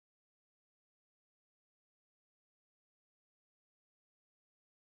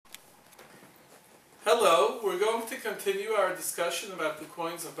Hello, we're going to continue our discussion about the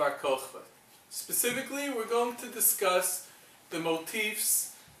coins of Bar Kokhba. Specifically, we're going to discuss the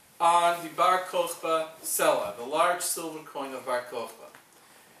motifs on the Bar Kochba Sela, the large silver coin of Bar Kokhba.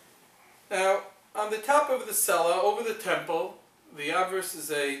 Now, on the top of the Sela, over the temple, the obverse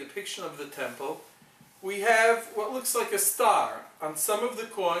is a depiction of the temple, we have what looks like a star. On some of the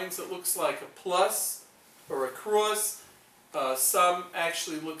coins it looks like a plus or a cross. Some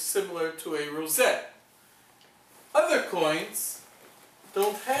actually look similar to a rosette. Other coins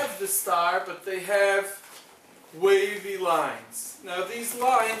don't have the star, but they have wavy lines. Now these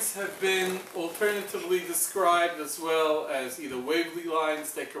lines have been alternatively described as well as either wavy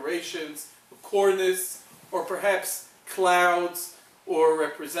lines, decorations, a cornice, or perhaps clouds, or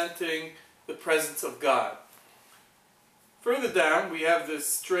representing the presence of God. Further down we have this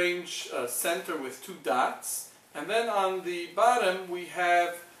strange center with two dots. And then on the bottom we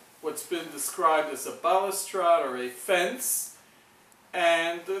have what's been described as a balustrade or a fence.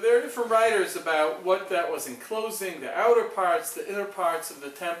 And there are different writers about what that was enclosing, the outer parts, the inner parts of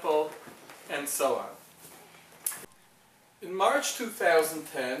the temple, and so on. In March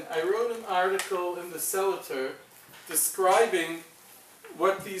 2010, I wrote an article in the Selator describing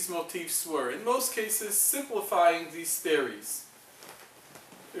what these motifs were, in most cases simplifying these theories.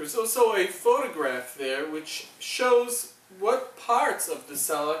 There's also a photograph there which shows what parts of the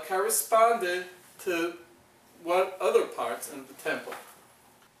Sela corresponded to what other parts in the temple.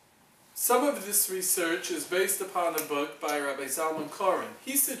 Some of this research is based upon a book by Rabbi Zalman Koren.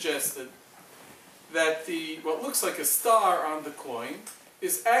 He suggested that what looks like a star on the coin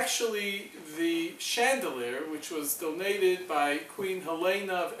is actually the chandelier which was donated by Queen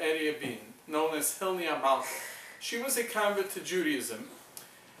Helena of Ariabin, known as Hilnia Malka. She was a convert to Judaism.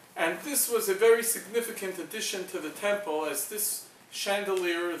 And this was a very significant addition to the temple, as this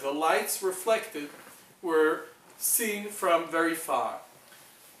chandelier, the lights reflected, were seen from very far.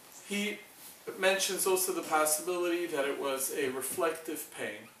 He mentions also the possibility that it was a reflective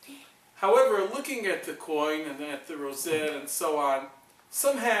pane. However, looking at the coin and at the rosette and so on,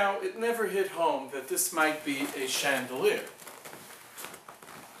 somehow it never hit home that this might be a chandelier.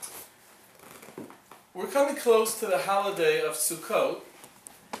 We're coming close to the holiday of Sukkot.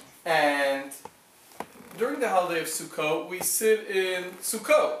 And during the holiday of Sukkot, we sit in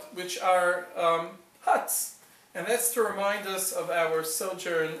Sukkot, which are huts. And that's to remind us of our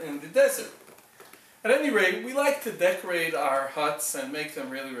sojourn in the desert. At any rate, we like to decorate our huts and make them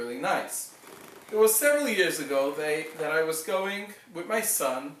really, really nice. It was several years ago that I was going with my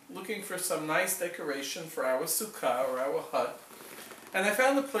son, looking for some nice decoration for our sukkah, or our hut. And I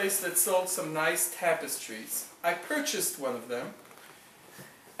found a place that sold some nice tapestries. I purchased one of them.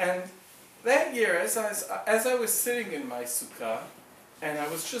 And that year, as I was sitting in my sukkah, and I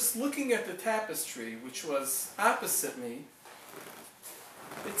was just looking at the tapestry, which was opposite me,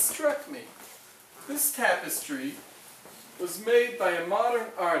 it struck me. This tapestry was made by a modern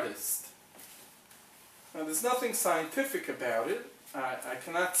artist. Now, there's nothing scientific about it. I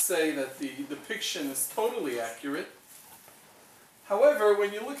cannot say that the depiction is totally accurate. However,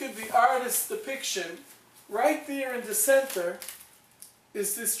 when you look at the artist's depiction, right there in the center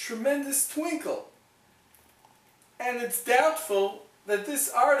is this tremendous twinkle. And it's doubtful that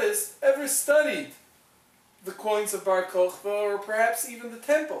this artist ever studied the coins of Bar Kokhba, or perhaps even the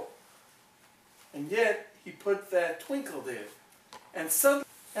temple. And yet, he put that twinkle there. And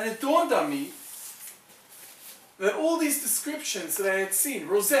it dawned on me that all these descriptions that I had seen,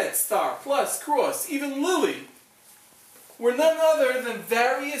 rosette, star, plus, cross, even lily, were none other than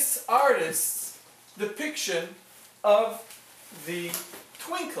various artists' depiction of the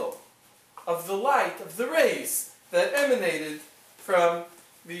twinkle, of the light, of the rays that emanated from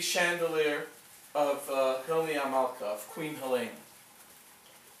the chandelier of Hilnia Malka, of Queen Helena.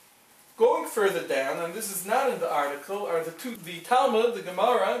 Going further down, and this is not in the article, are the Talmud, the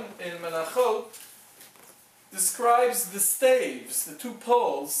Gemara in Menachot, describes the staves, the two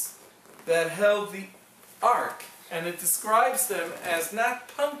poles that held the ark, and it describes them as not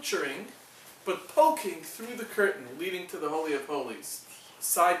puncturing, but poking through the curtain leading to the Holy of Holies,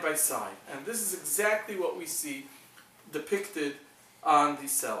 side by side. And this is exactly what we see depicted on the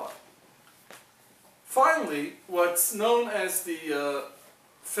Sela. Finally, what's known as the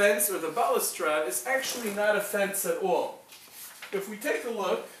fence or the balustrade is actually not a fence at all. If we take a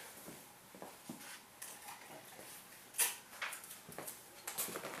look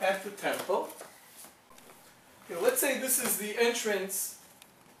at the temple, let's say this is the entrance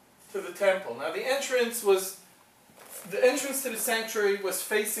to the temple. Now the entrance to the sanctuary was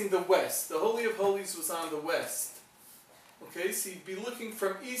facing the west. The Holy of Holies was on the west. Okay, so you'd be looking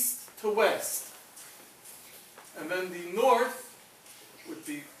from east to west. and then the north would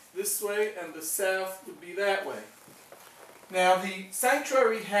be this way, and the south would be that way. Now the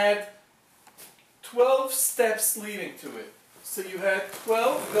sanctuary had 12 steps leading to it. So you had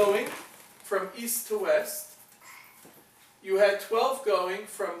 12 going from east to west. You had 12 going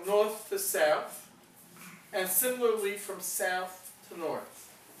from north to south, and similarly from south to north.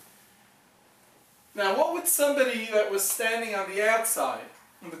 Now what would somebody that was standing on the outside,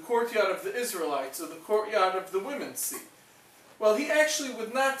 in the courtyard of the Israelites or the courtyard of the women, see? Well, he actually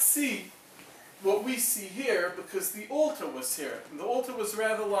would not see what we see here because the altar was here. And the altar was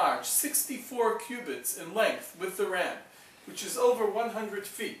rather large, 64 cubits in length with the ramp, which is over 100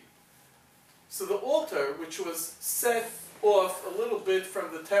 feet. So the altar, which was set off a little bit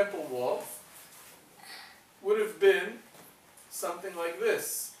from the temple wall, would have been something like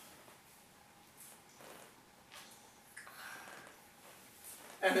this.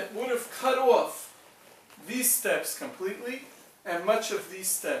 And it would have cut off these steps completely and much of these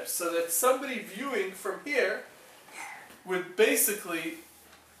steps, so that somebody viewing from here would basically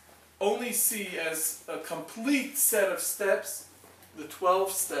only see as a complete set of steps the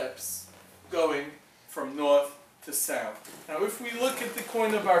 12 steps going from north to south. Now if we look at the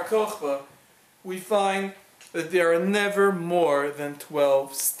coin of Bar Kokhba, we find that there are never more than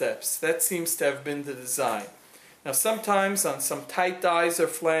 12 steps. That seems to have been the design. Now sometimes on some tight dies or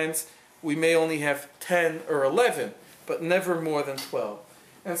flans we may only have 10 or 11, but never more than 12.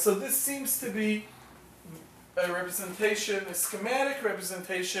 And so this seems to be a representation, a schematic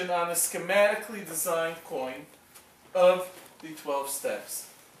representation on a schematically designed coin of the 12 steps.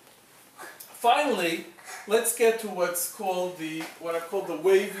 Finally, let's get to what are called the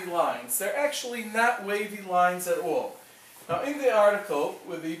wavy lines. They're actually not wavy lines at all. Now in the article,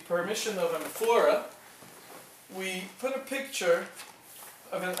 with the permission of Amphora, we put a picture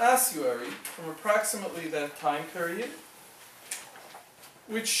of an ossuary from approximately that time period,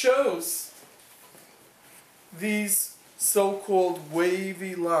 which shows these so-called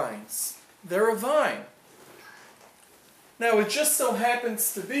wavy lines. They're a vine. Now it just so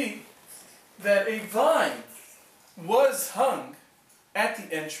happens to be that a vine was hung at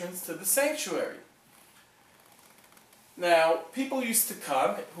the entrance to the sanctuary. Now, people used to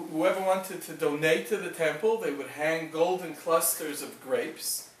come, whoever wanted to donate to the temple, they would hang golden clusters of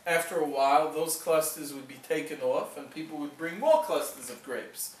grapes. After a while, those clusters would be taken off and people would bring more clusters of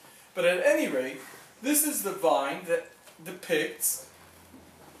grapes. But at any rate, this is the vine that depicts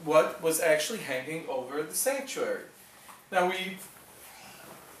what was actually hanging over the sanctuary. Now, we've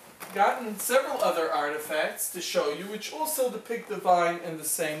gotten several other artifacts to show you which also depict the vine in the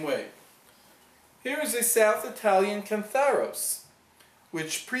same way. Here is a South Italian cantharos,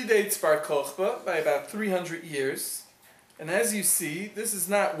 which predates Bar Kokhba by about 300 years. And as you see, this is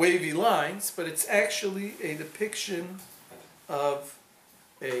not wavy lines, but it's actually a depiction of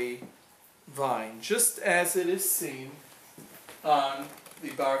a vine, just as it is seen on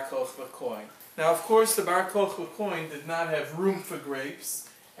the Bar Kokhba coin. Now, of course, the Bar Kokhba coin did not have room for grapes,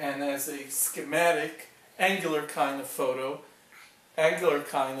 and as a schematic, angular kind of photo, angular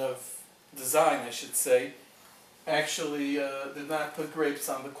kind of design, I should say, actually did not put grapes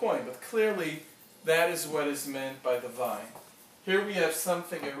on the coin, but clearly that is what is meant by the vine. Here we have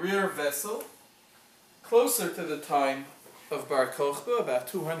something, a rear vessel, closer to the time of Bar Kokhba, about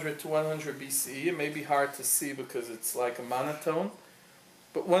 200 to 100 BCE. It may be hard to see because it's like a monotone,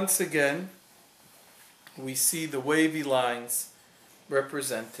 but once again, we see the wavy lines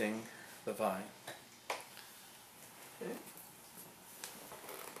representing the vine. Okay.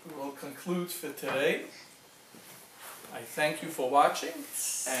 We will conclude for today. I thank you for watching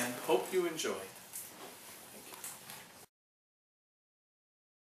and hope you enjoyed.